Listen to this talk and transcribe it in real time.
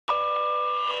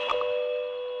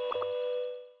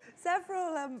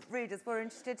readers were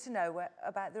interested to know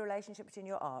about the relationship between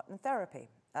your art and therapy.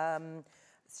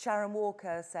 Sharon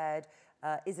Walker said,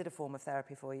 is it a form of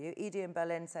therapy for you? Edie in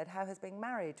Berlin said, how has being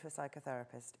married to a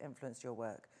psychotherapist influenced your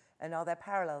work? And are there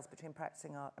parallels between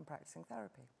practicing art and practicing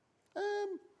therapy?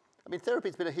 I mean,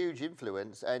 therapy's been a huge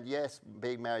influence, and yes,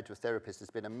 being married to a therapist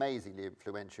has been amazingly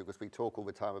influential because we talk all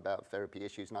the time about therapy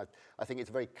issues, and I think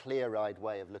it's a very clear-eyed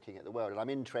way of looking at the world, and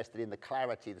I'm interested in the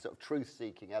clarity, the sort of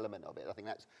truth-seeking element of it. I think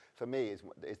that's, for me, is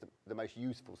the most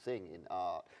useful thing in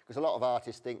art, because a lot of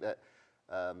artists think that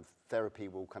therapy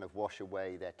will kind of wash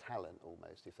away their talent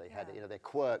almost if they had it. You know, their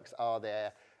quirks are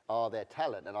their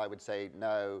talent, and I would say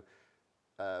no.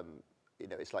 You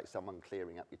know, it's like someone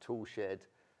clearing up your tool shed.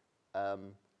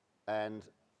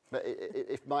 But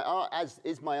if my art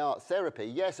is my art therapy,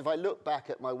 yes, if I look back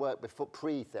at my work before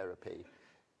pre-therapy,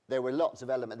 there were lots of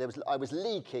elements. I was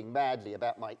leaking madly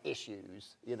about my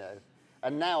issues, you know,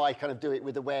 and now I kind of do it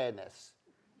with awareness.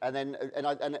 And then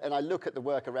I look at the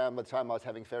work around the time I was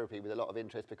having therapy with a lot of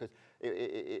interest because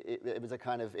it was a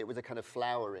kind of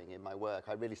flowering in my work.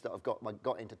 I really sort of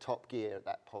got into top gear at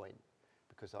that point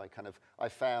because I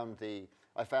found the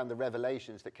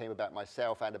revelations that came about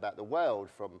myself and about the world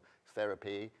from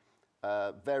therapy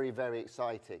very, very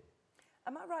exciting.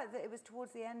 Am I right that it was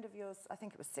towards the end of yours, I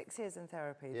think it was 6 years in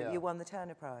therapy, that you won the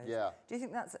Turner Prize? Yeah. Do you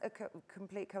think that's a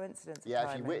complete coincidence?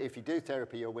 Yeah, if you do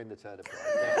therapy, you'll win the Turner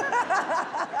Prize.